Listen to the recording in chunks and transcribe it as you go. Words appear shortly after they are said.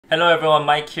Hello everyone,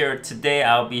 Mike here. Today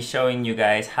I'll be showing you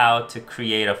guys how to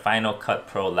create a Final Cut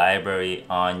Pro library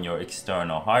on your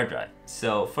external hard drive.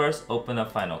 So first open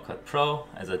up Final Cut Pro.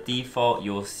 As a default,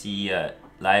 you'll see a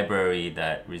library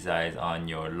that resides on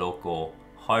your local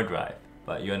hard drive,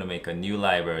 but you want to make a new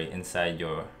library inside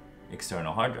your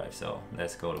external hard drive. So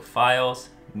let's go to Files,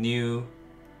 New,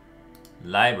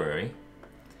 Library.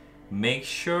 Make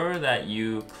sure that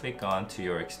you click onto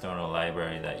your external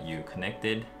library that you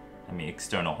connected.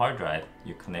 External hard drive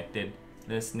you connected.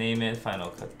 Let's name it Final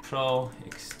Cut Pro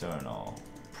External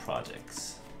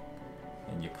Projects,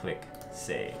 and you click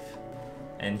Save.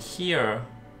 And here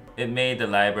it made the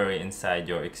library inside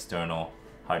your external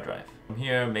hard drive. From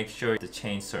here, make sure to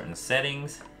change certain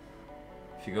settings.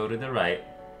 If you go to the right,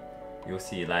 you'll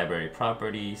see Library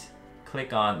Properties.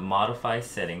 Click on Modify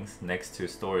Settings next to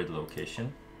Storage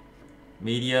Location.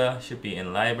 Media should be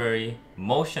in Library.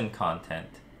 Motion Content,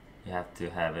 you have to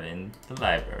have it in the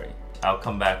library. I'll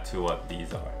come back to what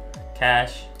these are.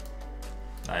 Cache,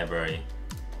 library,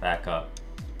 backup.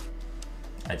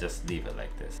 I just leave it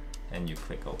like this and you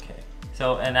click OK.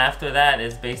 So, and after that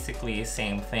is basically the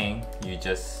same thing. You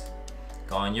just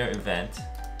go on your event,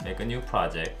 make a new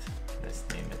project. Let's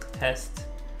name it test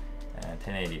and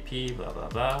 1080p, blah, blah,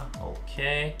 blah.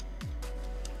 OK.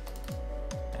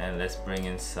 And let's bring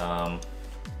in some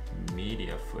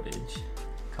media footage.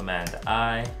 Command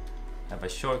I. Have a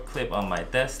short clip on my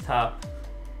desktop.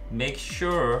 Make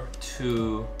sure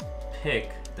to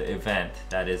pick the event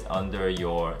that is under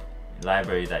your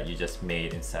library that you just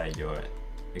made inside your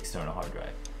external hard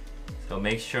drive. So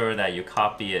make sure that you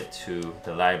copy it to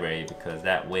the library, because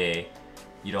that way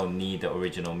you don't need the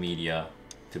original media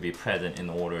to be present in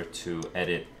order to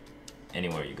edit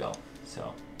anywhere you go.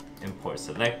 So import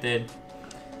selected,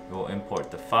 we'll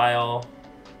import the file,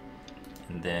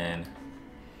 and then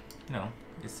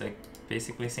it's like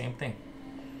basically same thing.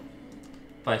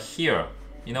 But here,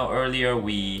 earlier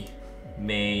we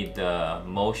made the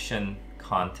motion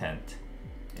content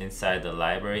inside the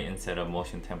library instead of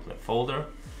motion template folder.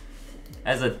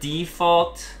 As a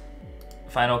default,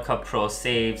 Final Cut Pro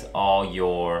saves all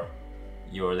your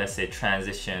let's say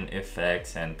transition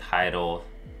effects and title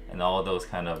and all those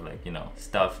kind of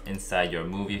stuff inside your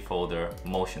movie folder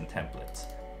motion templates.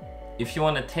 If you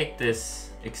want to take this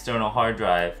external hard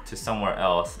drive to somewhere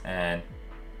else and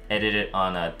edit it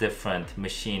on a different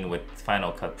machine with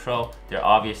Final Cut Pro, they're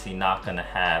obviously not going to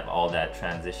have all that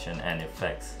transition and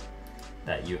effects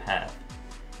that you have.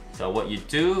 So what you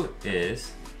do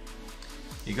is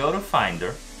you go to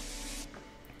Finder,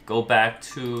 go back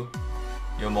to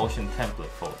your motion template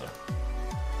folder.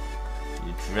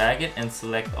 You drag it and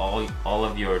select all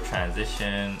of your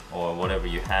transition or whatever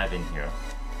you have in here.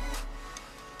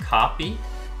 Copy,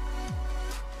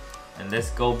 and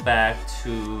let's go back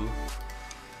to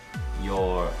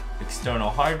your external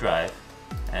hard drive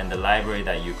and the library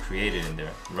that you created in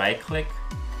there. Right click,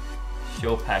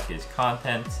 show package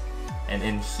contents, and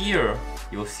in here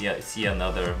you'll see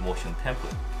another motion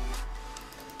template.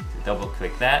 So double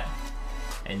click that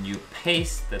and you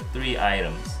paste the 3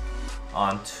 items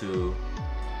onto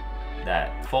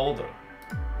that folder.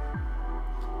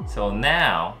 So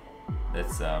now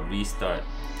let's restart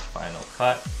Final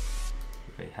Cut.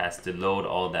 It has to load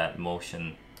all that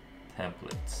motion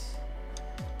templates.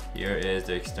 Here is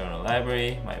the external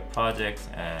library, my projects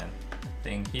and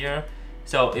thing here.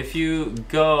 So if you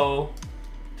go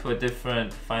to a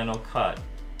different Final Cut,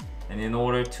 and in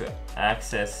order to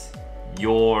access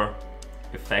your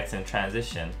effects and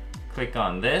transition, click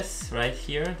on this right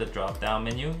here, the drop down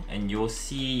menu, and you'll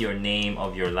see your name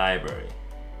of your library.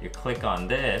 You click on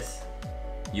this,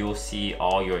 you'll see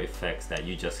all your effects that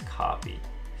you just copied.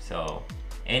 So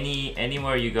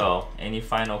anywhere you go, any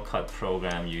Final Cut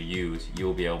program you use,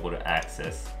 you'll be able to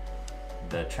access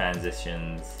the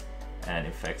transitions and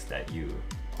effects that you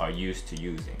are used to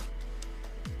using.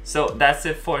 So that's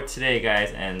it for today,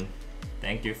 guys, and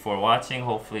thank you for watching.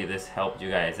 Hopefully this helped you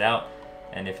guys out,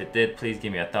 and if it did, please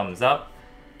give me a thumbs up.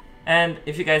 And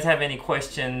if you guys have any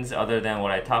questions other than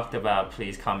what I talked about,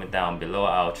 please comment down below.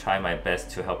 I'll try my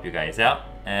best to help you guys out.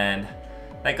 And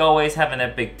like always, have an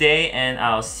epic day, and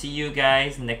I'll see you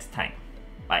guys next time.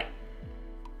 Bye.